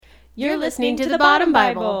You're listening to The Bottom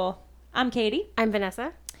Bible. I'm Katie. I'm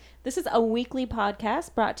Vanessa. This is a weekly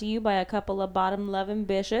podcast brought to you by a couple of bottom-loving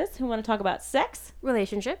bitches who want to talk about sex,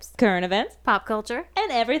 Relationships, current events, pop culture,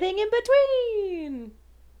 and everything in between.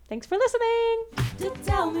 Thanks for listening. To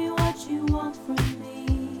tell me what you want from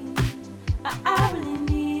me. I really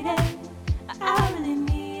need it. I really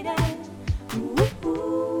need it.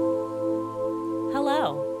 Ooh.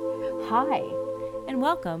 Hello, Hi. and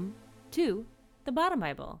welcome to The Bottom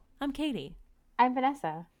Bible. I'm Katie, I'm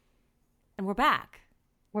Vanessa. and we're back.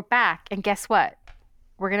 We're back, and guess what?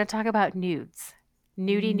 We're going to talk about nudes.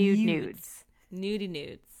 Nudie nudes. Nudie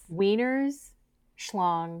nudes. Wieners,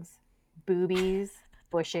 schlongs, boobies,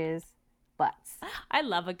 bushes, butts. I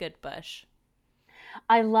love a good bush.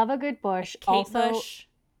 I love a good bush. Kate also, Bush.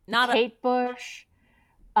 Not Kate Bush.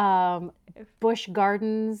 Bush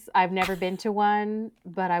Gardens. I've never been to one,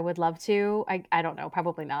 but I would love to. I don't know.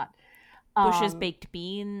 Probably not. Bush's baked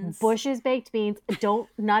beans. Bush's baked beans.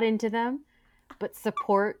 Not into them, but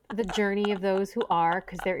support the journey of those who are,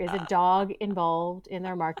 because there is a dog involved in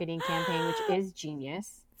their marketing campaign, which is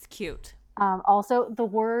genius. It's cute. Also, the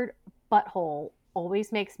word butthole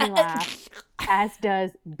always makes me laugh, as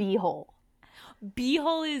does beehole.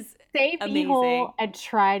 Beehole is Say amazing. beehole and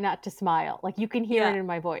try not to smile. Like, you can hear Yeah. it in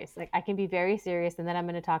my voice. Like, I can be very serious, and then I'm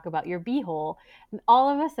going to talk about your beehole, and all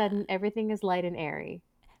of a sudden, everything is light and airy.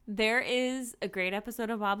 There is a great episode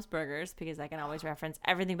of Bob's Burgers, because I can always reference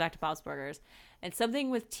everything back to Bob's Burgers, and something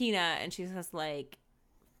with Tina, and she says, like,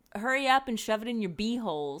 hurry up and shove it in your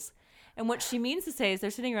beeholes. And what she means to say is they're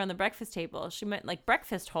sitting around the breakfast table. She meant like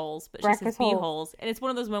breakfast holes, but she says Breakfast holes. beeholes. And it's one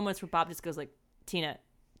of those moments where Bob just goes like, Tina,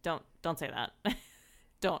 don't say that.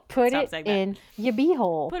 Don't Put stop it saying that. in your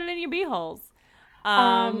beehole. Put it in your beeholes.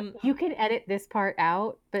 You can edit this part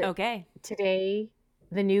out, but Okay. today,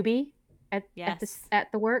 the newbie Yes.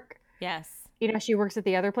 at the work, Yes. you know, she works at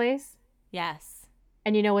the other place, Yes.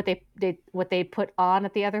 and you know what they put on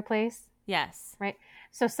at the other place, Yes. right?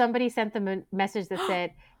 So somebody sent them a message that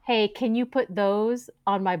said, "Hey, can you put those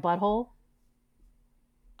on my butthole?"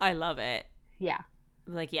 I love it. Yeah,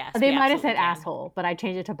 Like, yes. they we might have said absolutely can. asshole, but I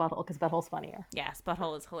changed it to butthole because butthole's funnier. Yes,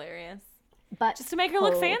 butthole is hilarious. But Just to make her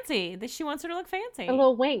look fancy. She wants her to look fancy. a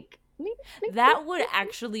little wink. That would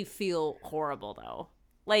actually feel horrible, though.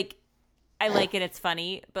 Like, I like it. It's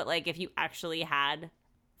funny. But, like, if you actually had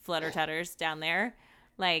flutter tutters down there,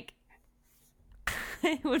 like,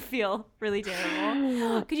 it would feel really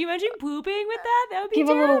terrible. Could you imagine pooping with that? That would be Give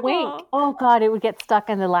terrible. a little wink. Oh God, it would get stuck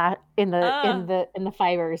in the in the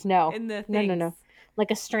fibers. No, In the no, things. like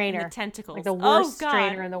a In strainer. the tentacles. Like the Oh, worst God.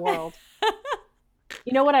 strainer in the world.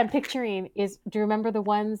 You know what I'm picturing is, do you remember the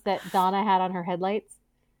ones that Donna had on her headlights?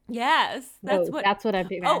 Yes. That's Those. what. That's what I'm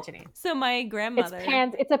imagining. So my grandmother.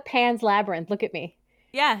 It's a Pan's Labyrinth. Look at me.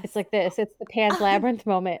 Yes. It's like this. It's the Pan's Labyrinth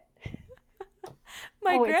moment.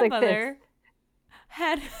 My Oh, it's like grandmother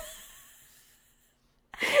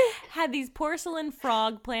had these porcelain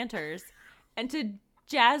frog planters, and to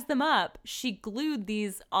jazz them up, she glued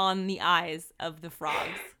these on the eyes of the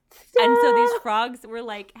frogs. And so these frogs were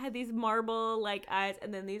like, had these marble like eyes,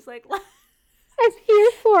 and then these like I'm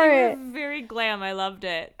here for they it. were very glam. I loved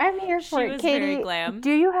it. I'm here for She it. was Katie, very glam.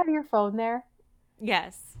 do you have your phone there?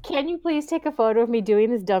 Yes. Can you please take a photo of me doing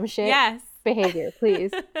this dumb shit? Yes. Behavior,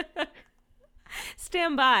 please.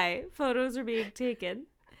 Stand by. Photos are being taken.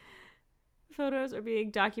 Photos are being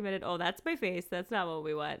documented. Oh, that's my face. That's not what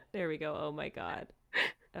we want. There we go. Oh my God.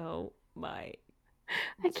 Oh my.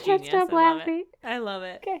 I can't Genius. stop I love laughing. it. I love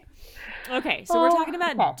it. Okay. Okay, so we're talking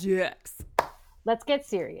about okay. dicks. Let's get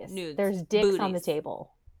serious. Nudes. There's dicks on the Booties.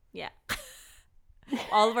 table. Yeah.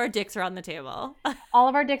 All of our dicks are on the table. All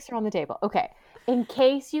of our dicks are on the table. Okay. In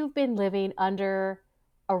case you've been living under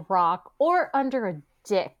a rock or under a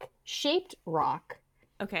dick-shaped rock.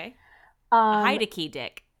 Okay. Um, Hide a key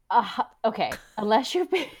dick. okay. Unless you've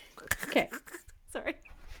been... Okay. Sorry.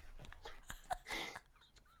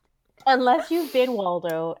 Unless you've been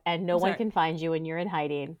Waldo and no one Sorry. can find you and you're in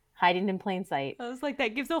hiding in plain sight. I was like,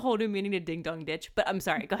 that gives a whole new meaning to ding dong ditch. But I'm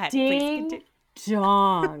sorry. Go ahead. Ding Please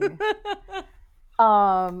dong.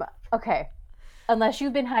 Okay. Unless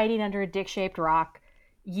you've been hiding under a dick-shaped rock,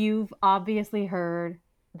 you've obviously heard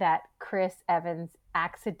that Chris Evans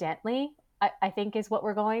accidentally, I think is what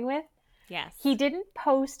we're going with. Yes. He didn't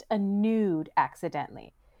post a nude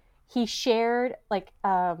accidentally. He shared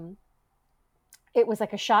it was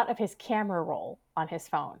like a shot of his camera roll on his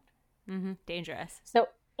phone. Mm-hmm. Dangerous. So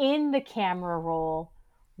in the camera roll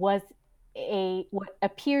was what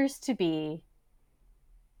appears to be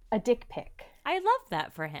a dick pic. I love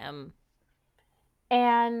that for him.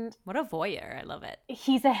 And What a voyeur. I love it.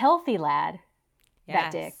 he's a healthy lad, Yes.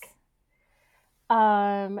 that dick.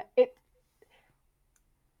 It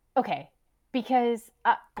okay because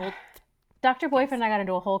Well, Dr. Boyfriend and I got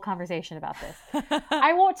into a whole conversation about this.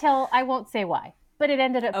 I won't say why, but it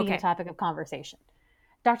ended up being Okay. a topic of conversation.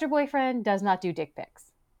 Dr. Boyfriend does not do dick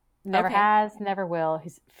pics. Never Okay. has, never will.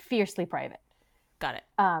 He's fiercely private. Got it.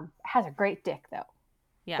 Has a great dick though.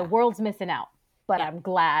 Yeah. The world's missing out, but Yeah. I'm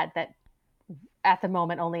glad that at the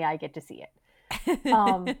moment only I get to see it.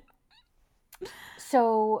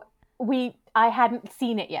 So I hadn't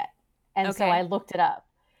seen it yet, and so Okay. I looked it up.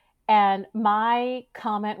 And my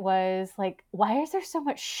comment was like, why is there so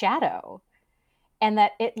much shadow? And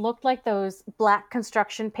that it looked like those black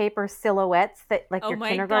construction paper silhouettes that like Oh your my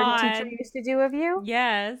kindergarten God. teacher used to do of you.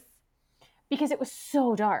 Yes. Because it was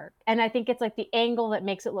so dark. And I think it's like the angle that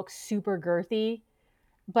makes it look super girthy.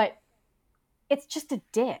 But it's just a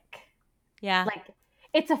dick. Yeah. Like,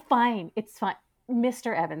 it's fine.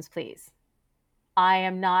 Mr. Evans, please. I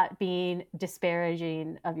am not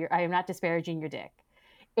disparaging your dick.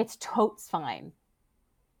 It's totes fine.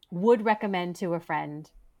 Would recommend to a friend.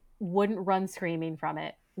 Wouldn't run screaming from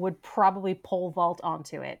it. Would probably pole vault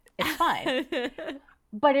onto it. It's fine.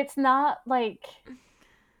 But it's not like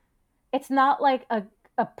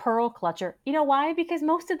a pearl clutcher. You know why? Because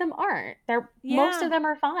most of them aren't. Most of them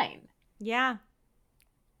are fine. Yeah.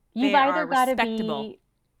 You've They either are got to respectable. be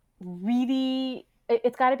really,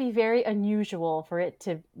 it's got to be very unusual for it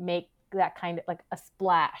to make that kind of like a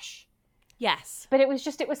splash. Yes. But it was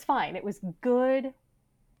fine. It was good,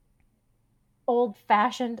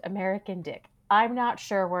 old-fashioned American dick. I'm not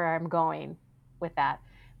sure where I'm going with that,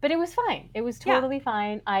 but it was fine. It was totally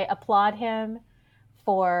fine. I applaud him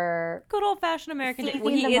for Good old-fashioned American dick. Well,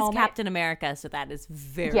 seizing he the is moment. Captain America, so that is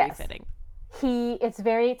very Yes. fitting. It's a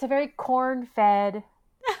very corn-fed,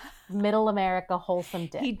 middle America wholesome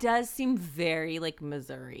dick. He does seem very like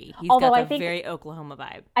Missouri. He's Although got I the think- very Oklahoma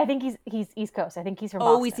vibe. I think he's East Coast. I think he's from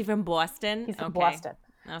Boston. Oh, is he from Boston? He's from Okay. Boston.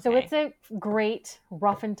 Okay. So it's a great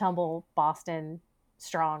rough and tumble Boston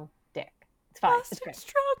strong dick. It's fine. It's Boston great.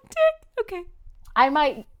 strong dick. Okay. I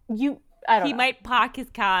don't He know. might park his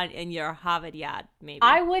car in your Harvard yard, maybe.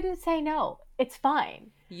 I wouldn't say no. It's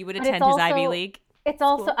fine. You would But it's attend his Ivy also- League. It's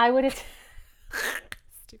also School. I would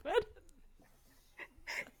Stupid.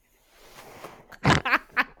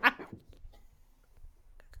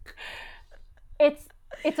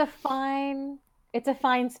 it's a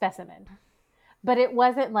fine specimen. But it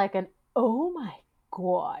wasn't like an oh my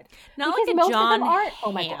god. Not Because like a most of John them aren't,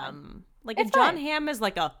 oh my God. Ham. Like It's a John fine. Ham is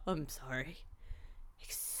like a I'm sorry.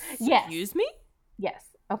 Yes. Excuse me? Yes.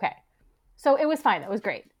 Okay. So it was fine. That was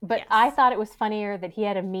great. But Yes. I thought it was funnier that he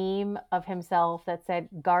had a meme of himself that said,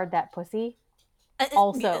 guard that pussy,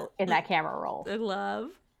 also in that camera roll. I love.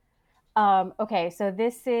 Okay, so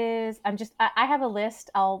this is, I have a list.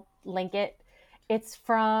 I'll link it. It's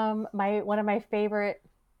from one of my favorite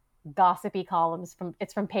gossipy columns.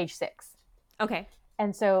 It's from Page 6. Okay.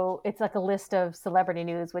 And so it's like a list of celebrity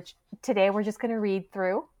news, which today we're just going to read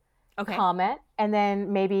through, Okay. comment, and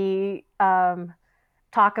then maybe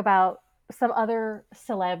talk about some other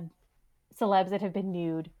celebs that have been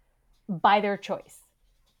nude by their choice.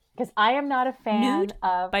 Because I am not a fan Nude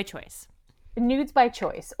of by choice. nudes by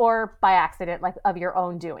choice or by accident, like of your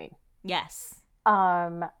own doing. Yes.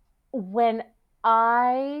 When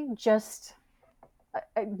I just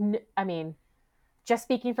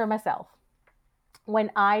speaking for myself,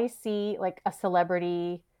 when I see like a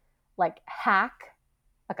celebrity like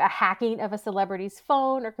a hacking of a celebrity's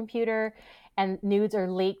phone or computer and nudes are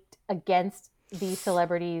leaked against the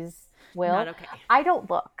celebrity's will, Not okay. I don't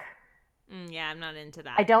look. Yeah, I'm not into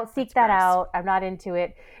that. I don't seek That's that gross. out. I'm not into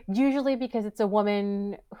it. Usually because it's a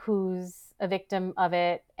woman who's a victim of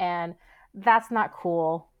it, and that's not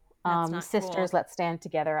cool. That's not Sisters, cool. let's stand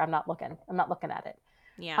together. I'm not looking at it.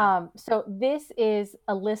 Yeah. So this is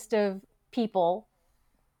a list of people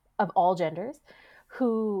of all genders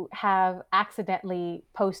who have accidentally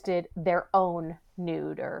posted their own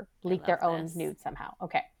nude or leaked their love own this. nude somehow.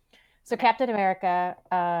 Okay. So Captain America,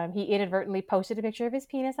 he inadvertently posted a picture of his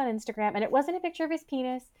penis on Instagram, and it wasn't a picture of his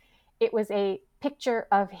penis. It was a picture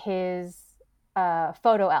of his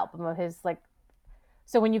photo album of his like.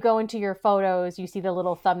 So when you go into your photos, you see the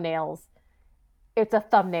little thumbnails. It's a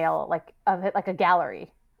thumbnail like of it, like a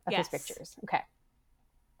gallery of Yes. his pictures. Okay.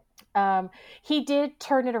 He did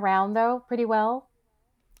turn it around though pretty well.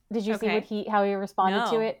 Did you Okay. see how he responded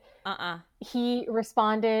to No. it? He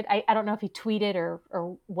responded, I don't know if he tweeted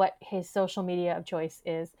or what his social media of choice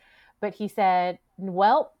is, but he said,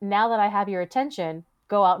 well, now that I have your attention,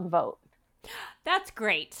 go out and vote. That's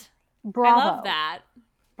great. Bravo. I love that.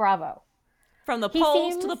 Bravo. From the He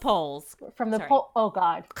polls to seems- the polls. From the Sorry. poll, oh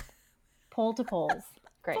God. Poll to polls.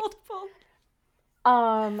 Great. Poll to poll.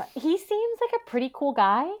 He seems like a pretty cool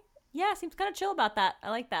guy. Yeah, seems kind of chill about that. I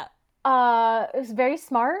like that. Is very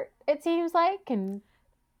smart, it seems like, and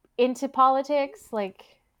into politics. Like,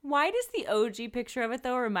 Why does the OG picture of it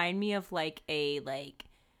though remind me of like a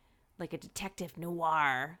detective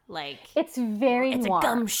noir? Like it's very it's noir. a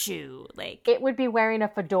gumshoe. Like It would be wearing a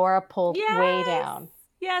fedora pulled way Yes! down.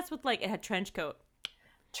 Yes, with like it had trench coat.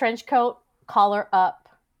 Trench coat, collar up.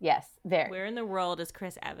 Yes, very. Where in the world is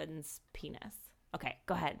Chris Evans' penis? Okay,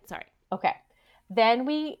 go ahead. Sorry. Okay. Then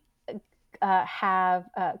we have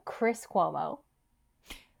Chris Cuomo.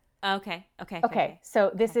 Okay.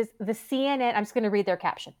 So this is the CNN. I'm just going to read their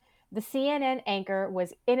caption. The CNN anchor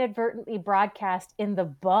was inadvertently broadcast in the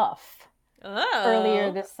buff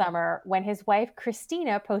earlier this summer when his wife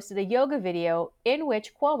Christina posted a yoga video in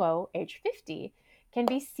which Cuomo, age 50, can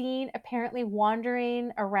be seen apparently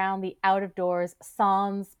wandering around the out-of-doors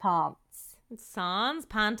sans pants. Sans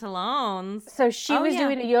pantalones. So she was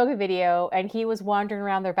doing a yoga video and he was wandering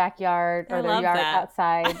around their backyard or their yard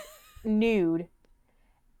outside nude.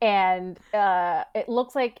 And it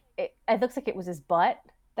looks like it was his butt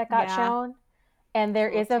that got shown. And there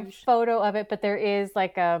is a photo of it, but there is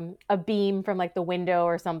like a beam from like the window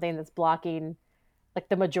or something that's blocking like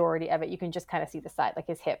the majority of it. You can just kind of see the side, like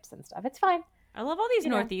his hips and stuff. It's fine. I love all these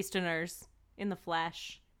Northeasterners in the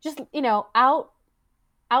flesh. Just,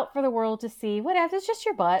 out for the world to see. Whatever. It's just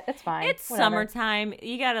your butt. It's fine. It's summertime.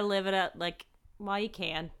 You got to live it up like while you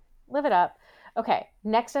can. Live it up. Okay.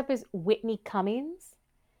 Next up is Whitney Cummings.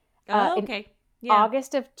 Okay. Yeah.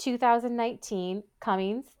 August of 2019,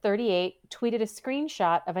 Cummings, 38, tweeted a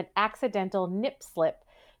screenshot of an accidental nip slip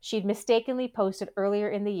she'd mistakenly posted earlier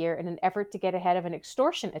in the year in an effort to get ahead of an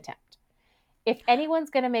extortion attempt. If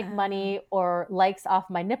anyone's going to make money or likes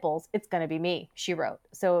off my nipples, it's going to be me, she wrote.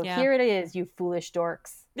 So here it is, you foolish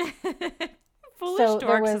dorks.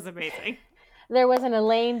 Dorks is amazing. There was an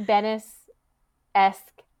Elaine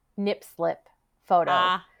Bennis-esque nip slip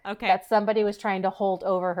photo that somebody was trying to hold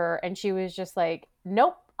over her, and she was just like,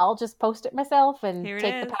 nope, I'll just post it myself and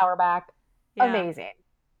take the power back. Yeah. Amazing.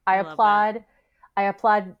 I applaud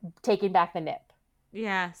taking back the nip.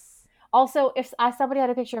 Yes. Also, if somebody had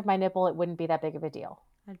a picture of my nipple, it wouldn't be that big of a deal.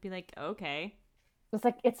 I'd be like, okay. It's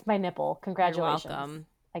like, it's my nipple. Congratulations. You're welcome.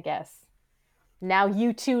 I guess. Now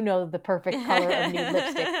you too know the perfect color of nude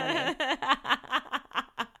lipstick for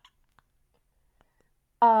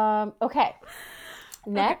me. Okay.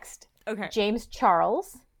 Next. Okay. James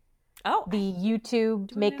Charles. Oh. The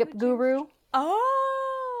YouTube makeup guru.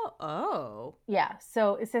 Oh. Yeah.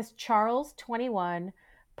 So it says Charles 21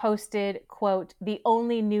 posted, quote, the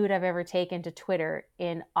only nude I've ever taken to Twitter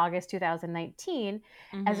in August 2019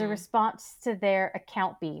 as a response to their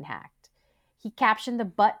account being hacked. He captioned the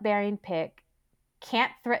butt-bearing pic,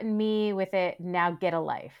 can't threaten me with it, now get a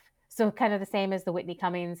life. So kind of the same as the Whitney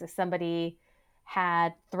Cummings, if somebody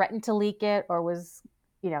had threatened to leak it or was,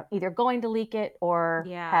 either going to leak it or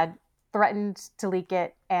had threatened to leak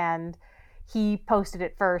it, and he posted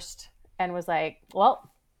it first and was like,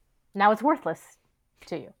 well, now it's worthless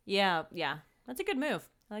to you. Yeah. That's a good move.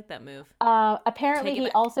 I like that move. Apparently he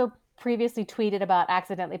also previously tweeted about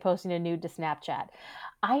accidentally posting a nude to Snapchat.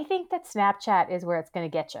 I think that Snapchat is where it's going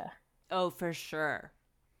to get you. Oh, for sure.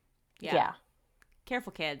 Yeah.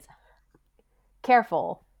 Careful, kids.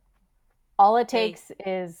 Careful. All it takes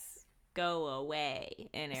is go away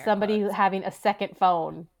in somebody having a second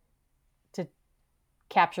phone to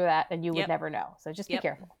capture that, and you would never know. So just be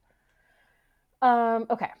careful.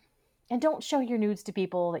 Okay. And don't show your nudes to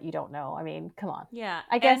people that you don't know. I mean, come on. Yeah.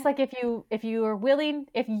 I guess like if you're willing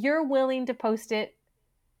to post it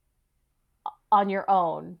on your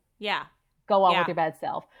own. Yeah. Go on with your bad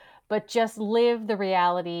self. But just live the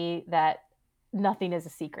reality that nothing is a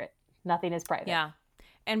secret. Nothing is private. Yeah.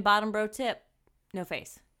 And bottom bro tip, no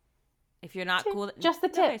face. If you're not cool, just the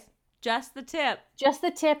tip. Face. Just the tip. Just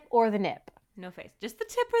the tip or the nip. No face. Just the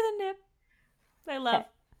tip or the nip. I love.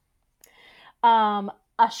 Okay.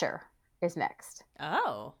 Usher is next.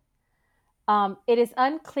 Oh. It is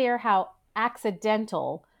unclear how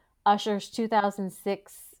accidental Usher's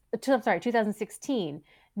 2016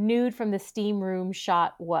 nude from the steam room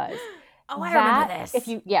shot was. I remember this.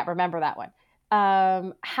 Remember that one.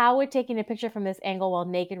 How would taking a picture from this angle while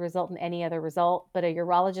naked result in any other result? But a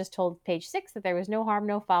urologist told Page 6 that there was no harm,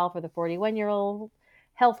 no foul for the 41-year-old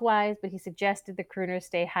health-wise, but he suggested the crooners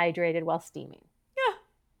stay hydrated while steaming.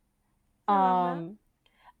 Yeah.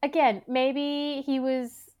 Again, maybe he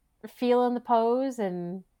was feeling the pose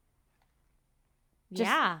and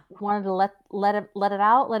just wanted to let it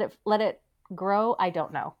out, let it grow. I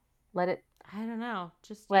don't know. I don't know.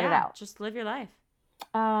 Just let it out. Just live your life.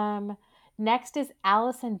 Next is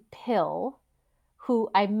Allison Pill, who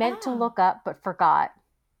I meant to look up but forgot.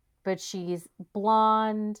 But she's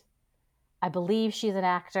blonde. I believe she's an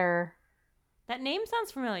actor. That name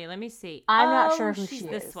sounds familiar. Let me see. I'm not sure who she's she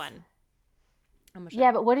this is. one.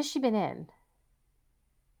 Yeah, but what has she been in?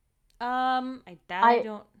 I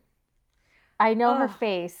don't. I know her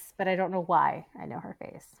face, but I don't know why I know her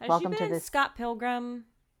face. Has Welcome she been to in this. Scott Pilgrim?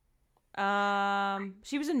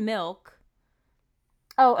 She was in Milk.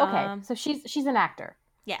 Oh, okay. So she's an actor.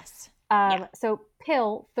 Yes. So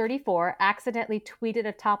Pill, 34, accidentally tweeted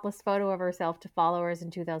a topless photo of herself to followers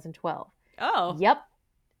in 2012. Oh. Yep.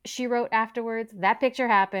 She wrote afterwards, that picture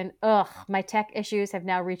happened. Ugh, my tech issues have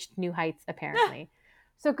now reached new heights, apparently.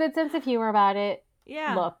 So good sense of humor about it.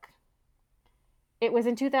 Yeah. Look, it was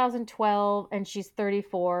in 2012 and she's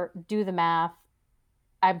 34. Do the math.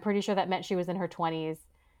 I'm pretty sure that meant she was in her 20s.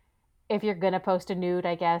 If you're going to post a nude,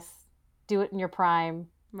 I guess, do it in your prime.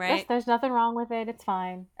 Right. Yes, there's nothing wrong with it. It's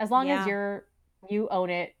fine. As long as you own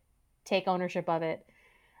it, take ownership of it.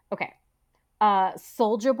 Okay.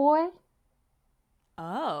 Soulja Boy.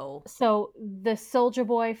 Oh. So the Soulja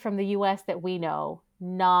Boy from the US that we know,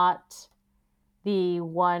 not the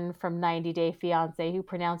one from 90 Day Fiancé who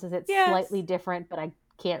pronounces it slightly different, but I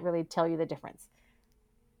can't really tell you the difference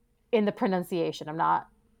in the pronunciation.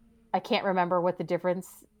 I can't remember what the difference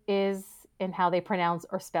is in how they pronounce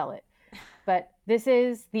or spell it. But this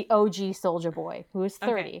is the OG Soulja Boy, who is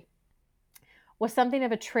 30. Okay. Was something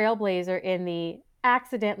of a trailblazer in the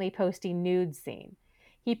accidentally posting nude scene.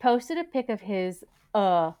 He posted a pic of his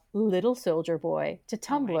little Soulja Boy to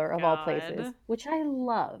Tumblr of all places, which I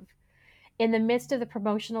love, in the midst of the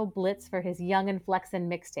promotional blitz for his Young and Flexin'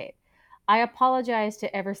 mixtape. I apologize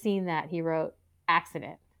to ever seen that, he wrote,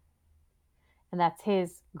 accident. And that's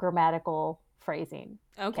his grammatical phrasing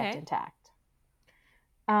kept intact.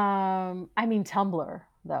 I mean, Tumblr,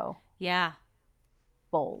 though. Yeah.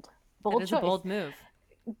 Bold that is choice. A bold move.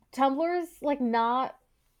 Tumblr's like not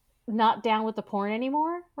down with the porn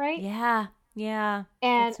anymore, right? Yeah.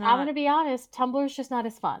 And I'm going to be honest, Tumblr's just not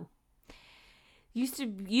as fun. What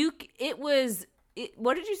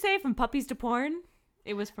did you say? From puppies to porn?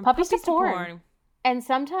 It was from puppies to porn. And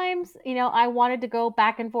sometimes, I wanted to go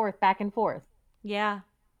back and forth. Yeah.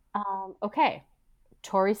 Okay.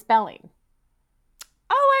 Tori Spelling.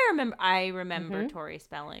 Oh, I remember Tori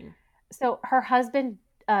Spelling. So her husband,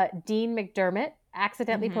 Dean McDermott,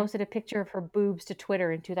 accidentally posted a picture of her boobs to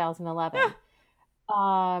Twitter in 2011.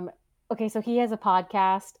 Okay, so he has a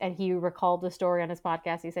podcast, and he recalled the story on his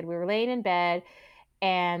podcast. He said, we were laying in bed,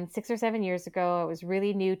 and 6 or 7 years ago, I was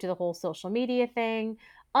really new to the whole social media thing.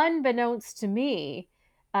 Unbeknownst to me,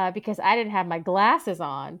 because I didn't have my glasses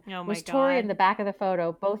on, was Tori in the back of the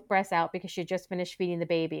photo, both breasts out because she had just finished feeding the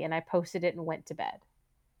baby, and I posted it and went to bed.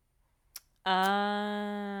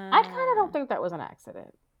 I kind of don't think that was an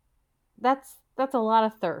accident. That's a lot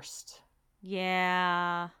of thirst.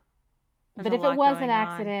 Yeah. But if it was an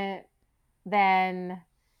accident, then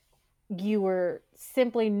you were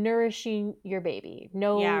simply nourishing your baby.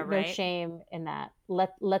 No shame in that.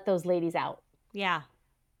 Let those ladies out. Yeah.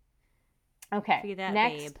 Okay. Be that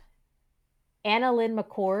next, babe. Anna Lynn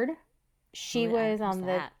McCord. She was on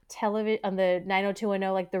the television on the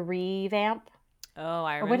 90210, like the revamp. Oh,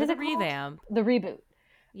 I remember the revamp. The reboot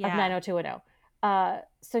of 90210.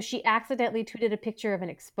 So she accidentally tweeted a picture of an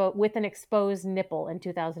exposed nipple in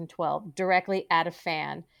 2012 directly at a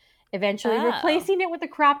fan, eventually replacing it with a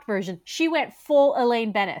cropped version. She went full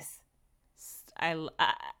Elaine Bennis. I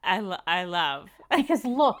love. Because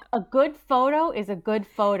look, a good photo is a good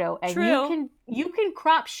photo, and True. you can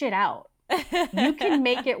crop shit out. You can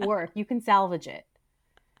make it work. You can salvage it.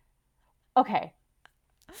 Okay.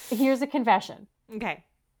 Here's a confession. Okay.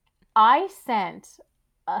 I sent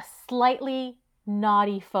a slightly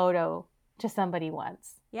naughty photo to somebody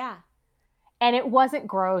once. Yeah. And it wasn't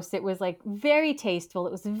gross. It was like very tasteful.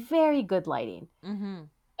 It was very good lighting. Mm-hmm.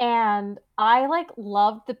 And I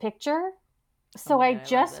loved the picture. So I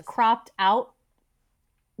just cropped out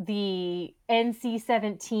the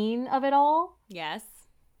NC-17 of it all. Yes.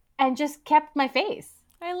 And just kept my face.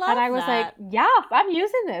 I love that. And I was like, yeah, I'm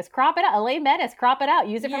using this. Crop it out. Elaine Bennis, crop it out.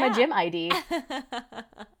 Use it for my gym ID.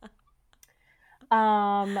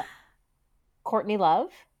 Courtney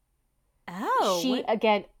Love. Oh. She,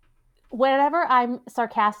 again, whenever I'm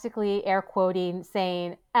sarcastically air quoting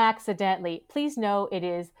saying accidentally, please know it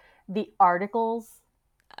is the articles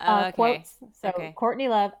quotes. So Courtney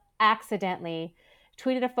Love accidentally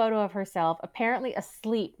tweeted a photo of herself apparently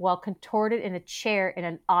asleep while contorted in a chair in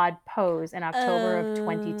an odd pose in October of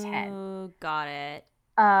 2010. Oh, got it.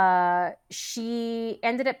 She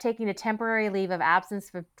ended up taking a temporary leave of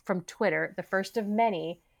absence from Twitter, the first of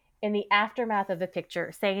many, in the aftermath of the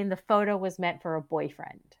picture saying the photo was meant for a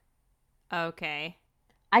boyfriend. Okay.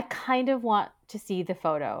 I kind of want to see the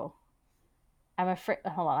photo. I'm afraid.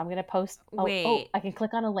 Hold on. I'm going to post. Wait. I can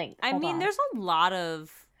click on a link. I mean, there's a lot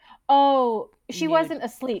of. Oh, she nude. wasn't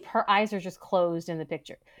asleep. Her eyes are just closed in the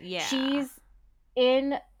picture. Yeah. She's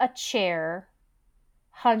in a chair,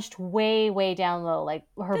 hunched way, way down low, like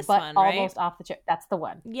her This butt one, right? almost off the chair. That's the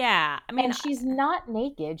one. Yeah. I mean, And she's not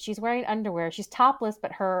naked. She's wearing underwear. She's topless,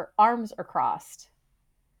 but her arms are crossed.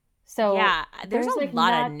 So yeah, there's a like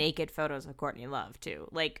lot of naked photos of Courtney Love too.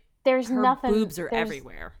 Like there's her nothing. boobs are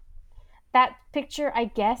everywhere. That picture, I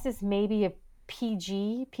guess, is maybe a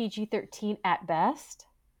PG-13 at best.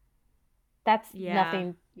 That's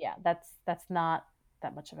nothing. Yeah, that's not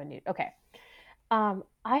that much of a nude. Okay.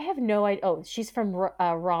 I have no idea. Oh, she's from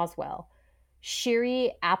Roswell.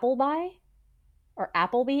 Sherry Appleby or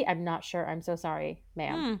Appleby. I'm not sure. I'm so sorry,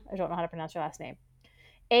 ma'am. I don't know how to pronounce your last name.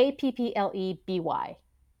 Appleby.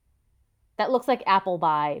 That looks like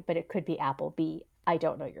Appleby, but it could be Appleby. I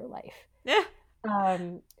don't know your life.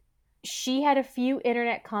 She had a few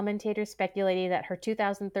internet commentators speculating that her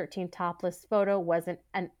 2013 topless photo wasn't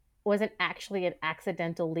actually an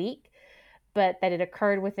accidental leak, but that it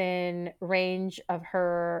occurred within range of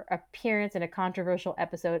her appearance in a controversial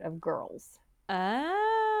episode of Girls.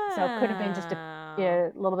 Oh. So it could have been just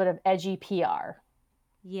a little bit of edgy PR.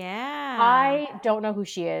 Yeah. I don't know who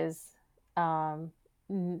she is, and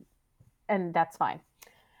that's fine.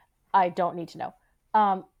 I don't need to know.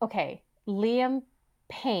 Okay, Liam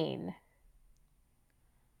Payne.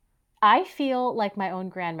 I feel like my own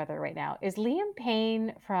grandmother right now. Is Liam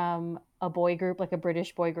Payne from a boy group, like a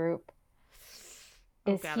British boy group?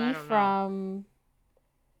 Is he from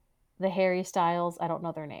the Harry Styles? I don't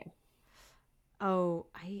know their name. Oh,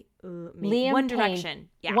 Liam One Payne, Direction.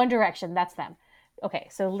 Yeah. One Direction, that's them. Okay,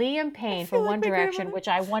 so Liam Payne from One Direction, which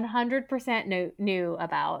I 100% knew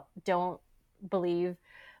about. Don't believe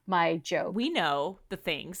my joke. We know the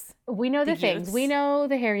things. We know the things. We know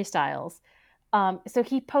the Harry Styles. So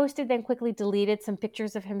he posted, then quickly deleted some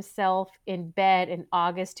pictures of himself in bed in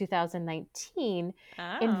August 2019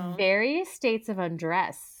 in various states of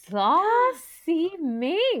undress. Saucy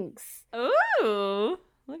minx. Ooh,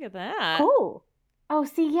 look at that. Cool. Oh,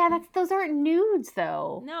 see, yeah, those aren't nudes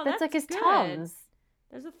though. No, that's like his good. Tums.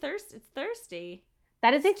 There's a thirst. It's thirsty.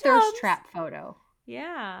 That is a thirst trap photo.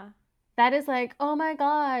 Yeah. That is like, oh my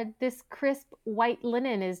God, this crisp white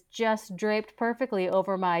linen is just draped perfectly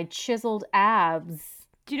over my chiseled abs.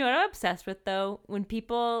 Do you know what I'm obsessed with though? When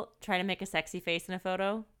people try to make a sexy face in a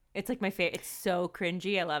photo, it's like my favorite. It's so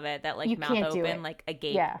cringy. I love it. That like you mouth can't open, like a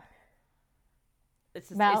gape. Yeah.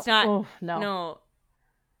 It's not. Oh, no. No.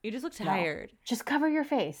 You just look tired. No. Just cover your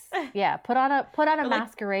face. Yeah. Put on a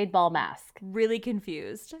masquerade ball mask. Really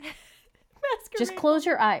confused. Just close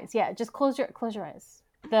your eyes. Yeah. Just close your eyes.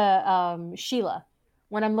 The Sheila.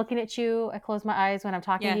 When I'm looking at you, I close my eyes. When I'm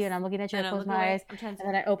talking to you and I'm looking at you, I close my eyes. And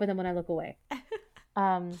then I open them when I look away.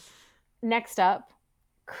 Next up,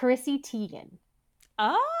 Chrissy Teigen.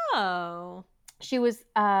 Oh. She was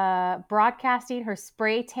broadcasting her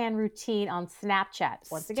spray tan routine on Snapchat.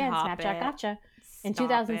 Once again, Snapchat gotcha. In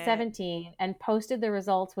 2017 and posted the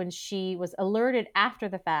results when she was alerted after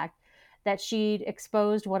the fact that she'd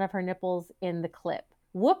exposed one of her nipples in the clip.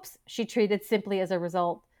 Whoops, she treated simply as a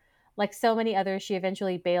result. Like so many others, she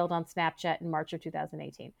eventually bailed on Snapchat in March of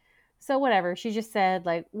 2018. So whatever, she just said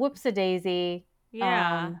like, whoops-a-daisy.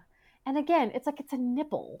 Yeah. And again, it's like it's a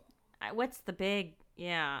nipple. What's the big,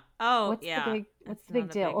 yeah. Oh, what's the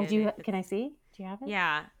big deal? Can I see? Do you have it?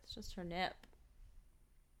 Yeah, it's just her nip.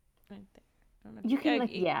 Right there. You can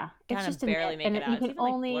it's just barely make it out. You can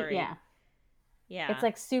only yeah. It's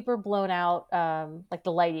like super blown out, like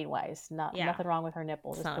the lighting wise. Nothing wrong with her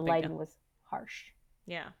nipple. Just the lighting was harsh.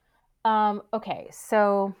 Yeah. Okay,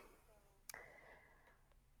 so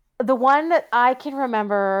the one that I can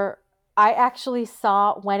remember, I actually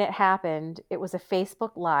saw when it happened. It was a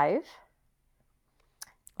Facebook Live.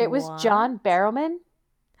 It was John Barrowman.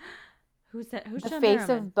 Who's that? Who's the John face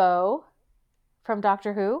Barrowman? of Bo from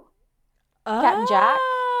Doctor Who? Captain Jack.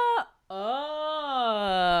 Oh.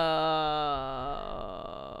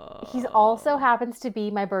 He also happens to be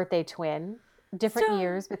my birthday twin. Different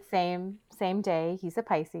years, but same day. He's a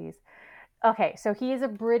Pisces. Okay, so he is a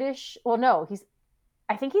British. Well, no,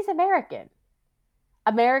 I think he's American.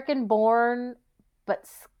 American born, but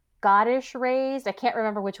Scottish raised. I can't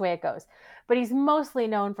remember which way it goes, but he's mostly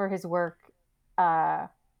known for his work in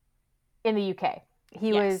the UK.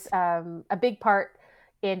 He was a big part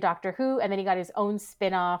in Doctor Who, and then he got his own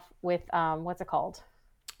spin-off with what's it called?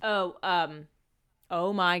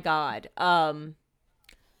 Oh my God.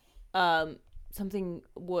 something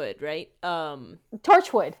wood, right?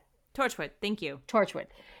 Torchwood. Torchwood. Thank you. Torchwood.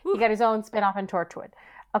 Woo. He got his own spinoff in Torchwood.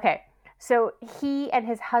 Okay. So he and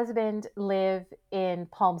his husband live in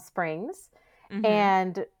Palm Springs. Mhm.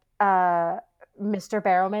 And Mr.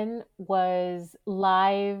 Barrowman was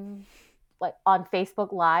live, like on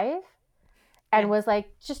Facebook Live, and was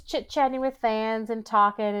like just chit-chatting with fans and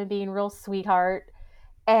talking and being real sweetheart.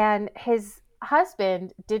 And his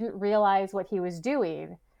husband didn't realize what he was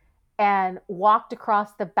doing and walked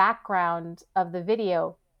across the background of the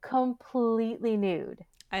video completely nude.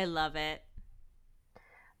 I love it.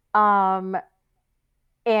 And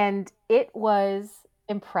it was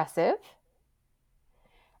impressive.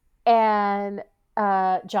 And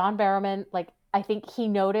John Barrowman, like, I think he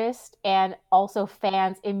noticed, and also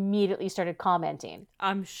fans immediately started commenting.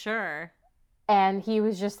 I'm sure. And he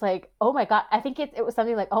was just like, "Oh my god!" I think it was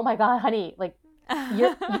something like, "Oh my god, honey, like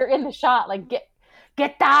you're in the shot, like get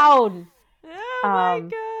down." Oh my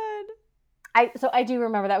god! I do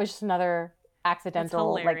remember that was just another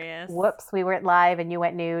accidental, like, whoops, we weren't live and you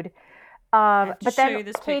went nude. But show then you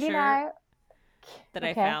this Katie and I that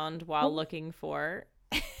I found while looking for.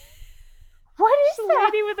 What is a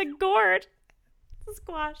that? lady with a gourd. It's a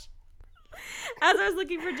squash. As I was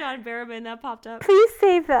looking for John Barrowman, that popped up. Please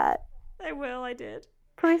save that. I will. I did.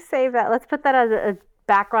 Please save that. Let's put that as a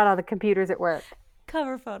background on the computers at work.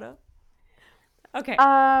 Cover photo. Okay.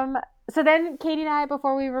 So then Katie and I,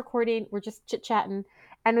 before we were recording, we're just chit-chatting,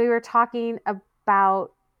 and we were talking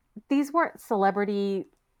about, these weren't celebrity,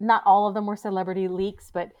 not all of them were celebrity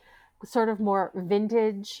leaks, but sort of more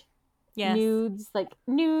vintage nudes. Like,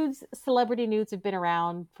 nudes, celebrity nudes have been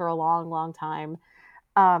around for a long, long time.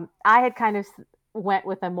 I had kind of went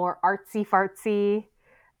with a more artsy-fartsy,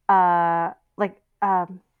 like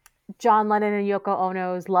John Lennon and Yoko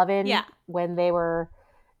Ono's Lovin', when they were,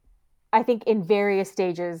 I think, in various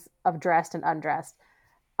stages of dressed and undressed.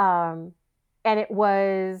 And it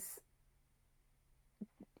was,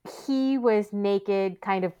 he was naked,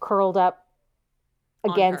 kind of curled up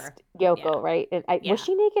against Yoko, right? And was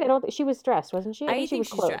she naked? I don't think she was dressed, wasn't she? I think she's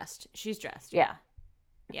clothed. dressed. She's dressed. Yeah.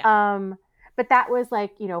 Yeah. But that was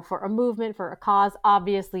like, you know, for a movement, for a cause.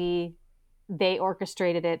 Obviously, they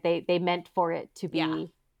orchestrated it. They meant for it to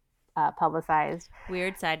be publicized.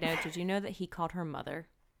 Weird side note: did you know that he called her mother?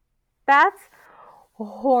 That's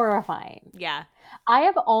horrifying. Yeah. I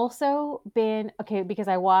have also been because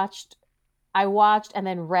I watched and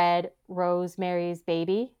then read Rosemary's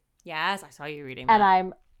Baby. Yes, I saw you reading that. And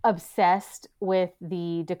I'm obsessed with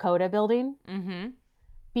the Dakota building. Mm-hmm.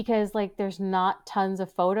 Because, like, there's not tons of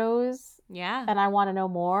photos. Yeah. And I want to know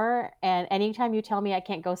more. And anytime you tell me I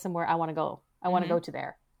can't go somewhere, I want to go. I want to go to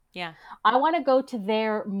there. Yeah. I want to go to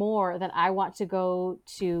there more than I want to go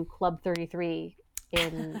to Club 33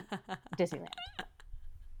 in Disneyland.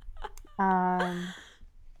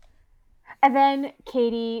 And then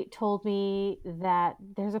Katie told me that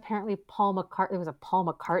there's apparently there was a Paul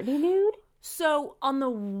McCartney nude. So on the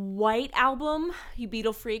White Album, you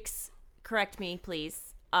Beatle freaks, correct me,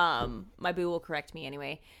 please. My boo will correct me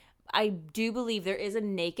anyway. I do believe there is a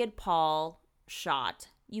naked Paul shot.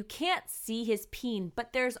 You can't see his peen,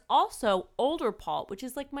 but there's also older Paul, which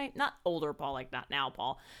is like not older Paul, like not now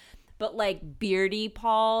Paul, but like beardy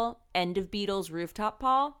Paul, end of Beatles rooftop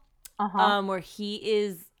Paul, where he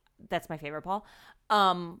is. That's my favorite Paul.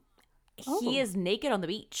 He is naked on the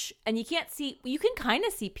beach, and you can't see. You can kind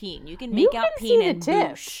of see peen. You can make out peen and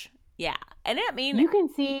boosh. Yeah, and I mean, you can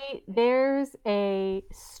see there's a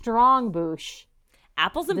strong boosh.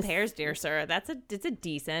 Apples and pears, dear sir. It's a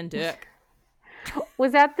decent dick.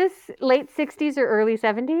 Was that this late 60s or early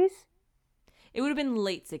 70s? It would have been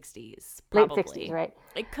late 60s, probably. Late 60s, right?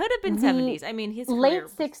 It could have been 70s. I mean, his late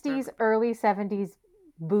 60s, early 70s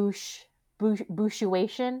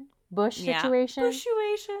bushsituation. Bush situation.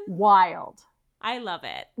 Bushsituation. Wild. I love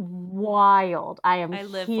it. Wild. I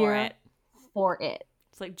live here for it.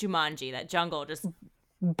 It's like Jumanji, that jungle. Just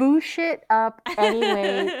boosh it up any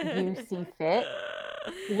way you see fit.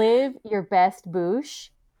 Live your best boosh.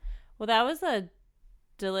 Well, that was a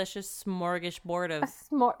delicious smorgasbord of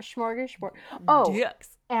smorgasbord. Oh,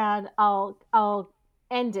 dicks. And I'll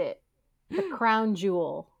end it. The crown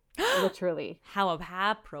jewel. Literally. How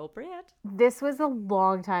appropriate. This was a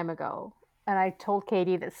long time ago, and I told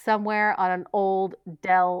Katie that somewhere on an old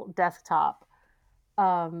Dell desktop,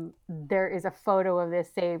 there is a photo of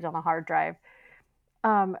this saved on a hard drive.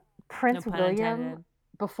 Prince William,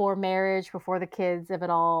 before marriage, before the kids of it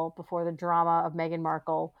all, before the drama of Meghan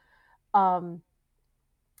Markle,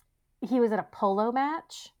 he was at a polo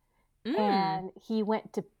match, and he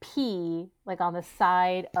went to pee like on the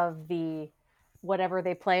side of the whatever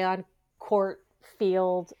they play on, court,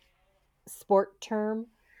 field, sport term.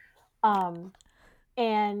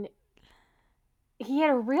 And he had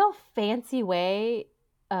a real fancy way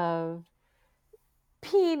of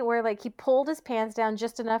peeing where like he pulled his pants down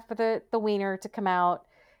just enough for the wiener to come out,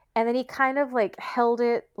 and then he kind of like held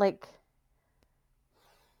it like,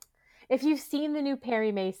 if you've seen the new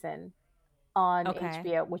Perry Mason on Okay.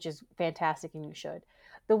 HBO, which is fantastic and you should,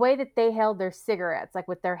 the way that they held their cigarettes, like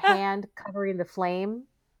with their hand covering the flame,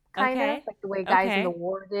 kind of Okay. like the way guys in the Okay.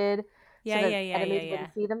 war did, Yeah, so that yeah, yeah, enemies yeah, yeah.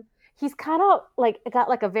 wouldn't see them. He's kind of like got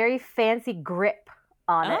like a very fancy grip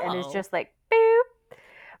on it, and it's Oh. just like boop.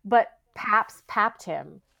 But Paps papped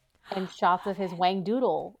him, and shots of his Wang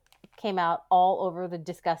Doodle came out all over the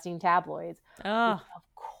disgusting tabloids. Which, Oh,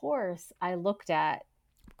 of course, I looked at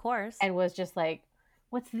of course. and was just like,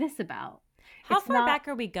 "What's this about?" How It's far not. back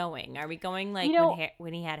are we going? Are we going like You know,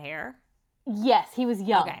 when he had hair? yes, he was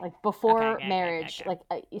young, Okay. like before Okay. marriage, like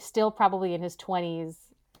still probably in his 20s,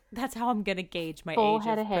 That's how I'm gonna gauge my full age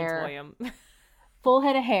head of of Prince hair, William. full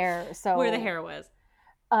head of hair. So Where the hair was.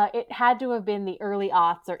 It had to have been the early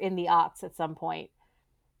aughts or in the aughts at some point.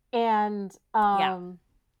 And Yeah.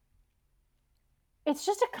 it's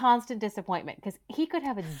just a constant disappointment because he could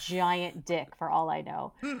have a giant dick for all I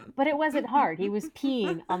know, but it wasn't hard. He was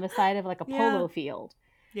peeing on the side of like a polo field,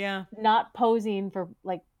 Yeah. not posing for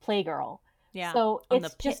like Playgirl. Yeah. So On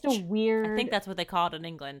it's the just a pitch. weird. I think that's what they call it in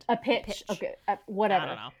England. A pitch. Okay, whatever. I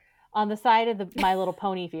don't know. On the side of the My Little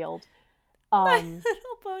Pony field. My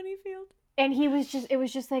Little Pony field. And it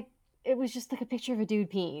was just like a picture of a dude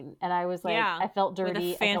peeing, and I was like, Yeah, I felt with a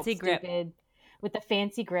dirty, fancy I felt grip. stupid, with the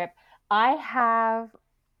fancy grip. I have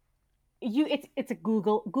it's a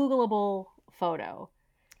Googleable photo.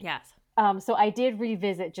 Yes. So I did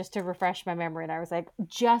revisit just to refresh my memory, and I was like,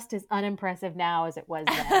 just as unimpressive now as it was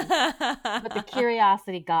then. But the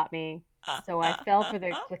curiosity got me, so I fell for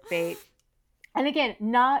the clickbait. And again,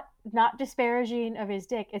 not disparaging of his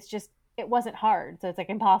dick. It's just it wasn't hard, so it's like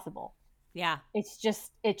impossible. Yeah. It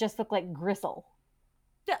just looked like gristle.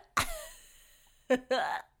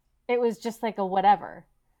 It was just like a whatever.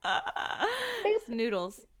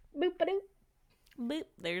 Noodles. Boop-a-doop. Boop.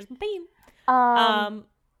 There's my bean.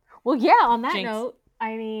 Well, yeah. On that Jinx. note,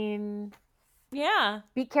 I mean, Yeah.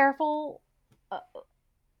 be careful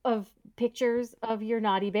of pictures of your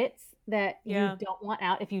naughty bits that Yeah. you don't want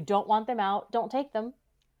out. If you don't want them out, don't take them.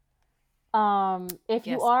 If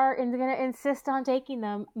you Yes. are going to insist on taking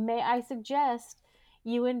them, may I suggest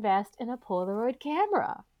you invest in a Polaroid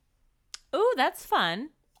camera. Ooh, that's fun.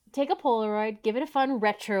 Take a Polaroid, give it a fun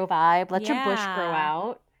retro vibe, let your bush grow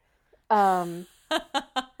Yeah. out,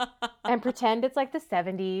 and pretend it's like the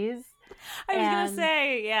 70s. I was gonna And-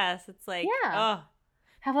 say yes. It's like Yeah.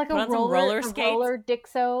 Have like Put a on some roller roller skates. roller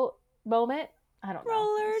Dixo moment. I don't know. I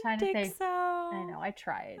roller was trying to say- Dixo. I know. I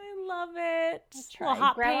tried. I love it. I Little tried.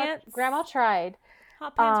 hot Grandma, pants. Grandma tried.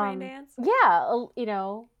 Hot pants rain dance. Yeah,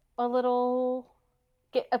 a little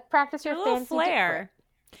practice Do your a little fancy flair. dick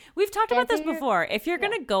We've talked about this Fancy your- before. If you're yeah.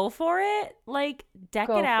 gonna go for it, like deck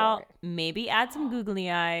Go it for out. it. Maybe add some googly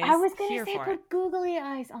eyes. I was gonna Here say for put it. googly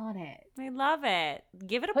eyes on it. I love it.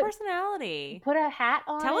 Give it a Put- personality. Put a hat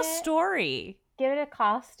on Tell it. a story. Give it a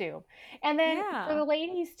costume. And then Yeah. for the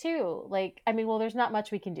ladies too, like, I mean, well, there's not much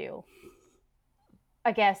we can do.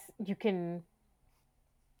 I guess you can,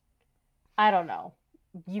 I don't know.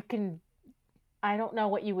 I don't know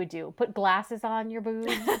what you would do. Put glasses on your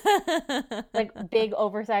boobs, like big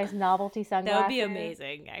oversized novelty sunglasses. That would be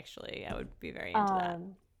amazing, actually. I would be very into that.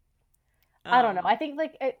 I don't know. I think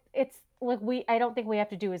like it's like I don't think we have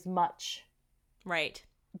to do as much. Right.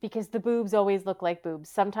 Because the boobs always look like boobs.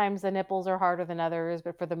 Sometimes the nipples are harder than others,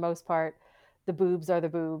 but for the most part, the boobs are the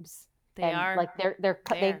boobs. They are like there.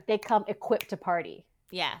 they come equipped to party.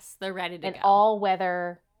 Yes, they're ready to An go. all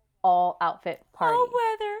weather, all outfit party. All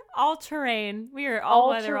weather, all terrain. We are all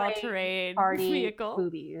weather, all terrain party vehicle.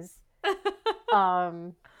 boobies.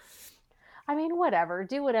 I mean, whatever.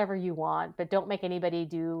 Do whatever you want, but don't make anybody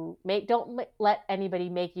let anybody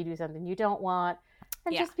make you do something you don't want.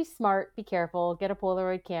 And Yeah. just be smart, be careful, get a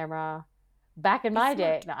Polaroid camera. Back in my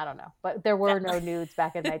day, no, I don't know, but there were no nudes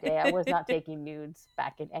back in my day. I was not taking nudes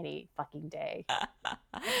back in any fucking day.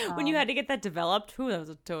 When you had to get that developed, that was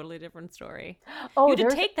a totally different story. Oh, you had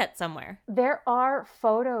to take that somewhere. There are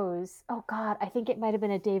photos. Oh God, I think it might have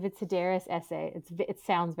been a David Sedaris essay. It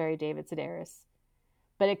sounds very David Sedaris,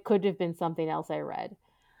 but it could have been something else I read.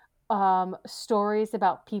 Stories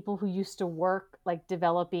about people who used to work like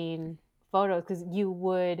developing photos, because you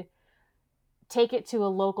would take it to a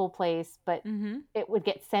local place, but it would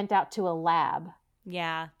get sent out to a lab.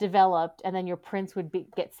 Yeah. Developed, and then your prints would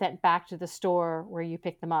get sent back to the store where you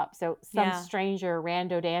picked them up. So some Yeah. stranger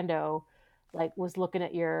rando dando like was looking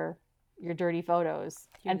at your your dirty photos,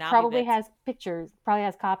 Your and naughty probably bits. has pictures, probably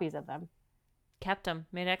has copies of them. Kept them,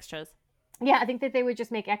 made extras. Yeah, I think that they would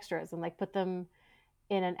just make extras and like put them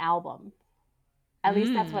in an album. At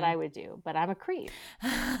least that's what I would do. But I'm a creep.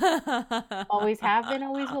 Always have been,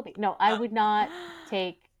 always will be. No, I would not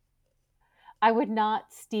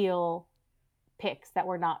steal pics that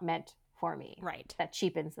were not meant for me. Right. That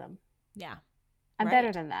cheapens them. Yeah. I'm Right.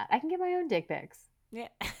 better than that. I can get my own dick pics. Yeah.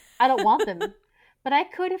 I don't want them, but I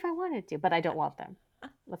could if I wanted to, but I don't want them.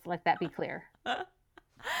 Let's let that be clear. Don't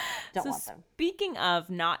want them. Speaking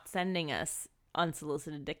of not sending us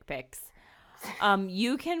unsolicited dick pics,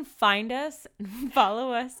 you can find us,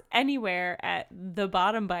 follow us anywhere at The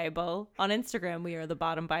Bottom Bible. On Instagram, we are The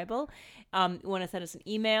Bottom Bible. You want to send us an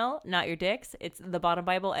email, not your dicks, it's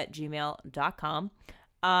thebottombible@gmail.com.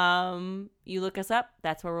 You look us up,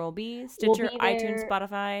 that's where we'll be. Stitcher, We'll be there, iTunes,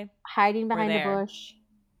 Spotify. hiding behind there. a bush.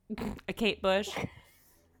 A Kate Bush.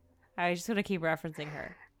 I just want to keep referencing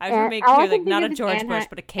her. I just want to make clear, like, not a George Bush,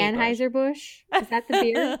 but a Kate Bush. Anheuser-Busch. Is that the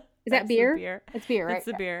beer? Is that beer? Beer. It's beer, right? It's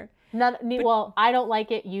the beer. Well, I don't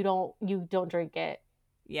like it. You don't drink it.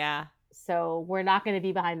 Yeah. So we're not going to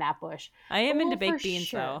be behind that bush. I am But into we'll baked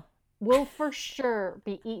beans, though. We'll for sure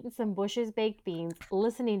be eating some Bush's baked beans,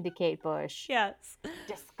 listening to Kate Bush, Yes.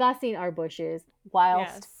 discussing our bushes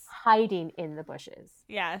whilst Yes. hiding in the bushes.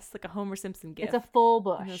 Yes, like a Homer Simpson gift. It's a full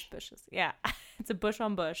in those bush. bushes. Yeah. It's a bush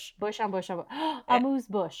on bush. Bush on bush on bush. A moose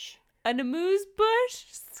bush. An amuse bush?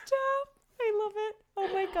 Stop. I love it. Oh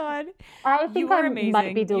my God. I think You are I amazing.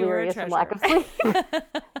 might be You are a delirious from lack of treasure. sleep.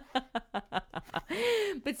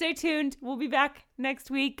 But stay tuned. We'll be back next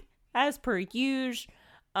week as per usual.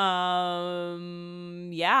 Yeah,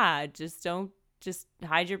 just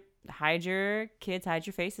hide your kids, hide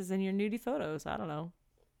your faces in your nudie photos. I don't know.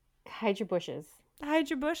 Hide your bushes. Hide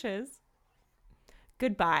your bushes.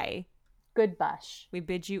 Goodbye. Good bush. We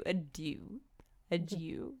bid you adieu.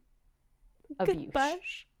 Adieu. Abuse. Goodbye.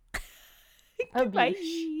 Goodbye.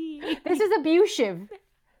 Abuse. This is abusive.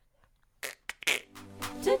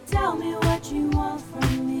 To tell me what you want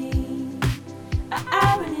from me.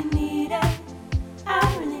 I really need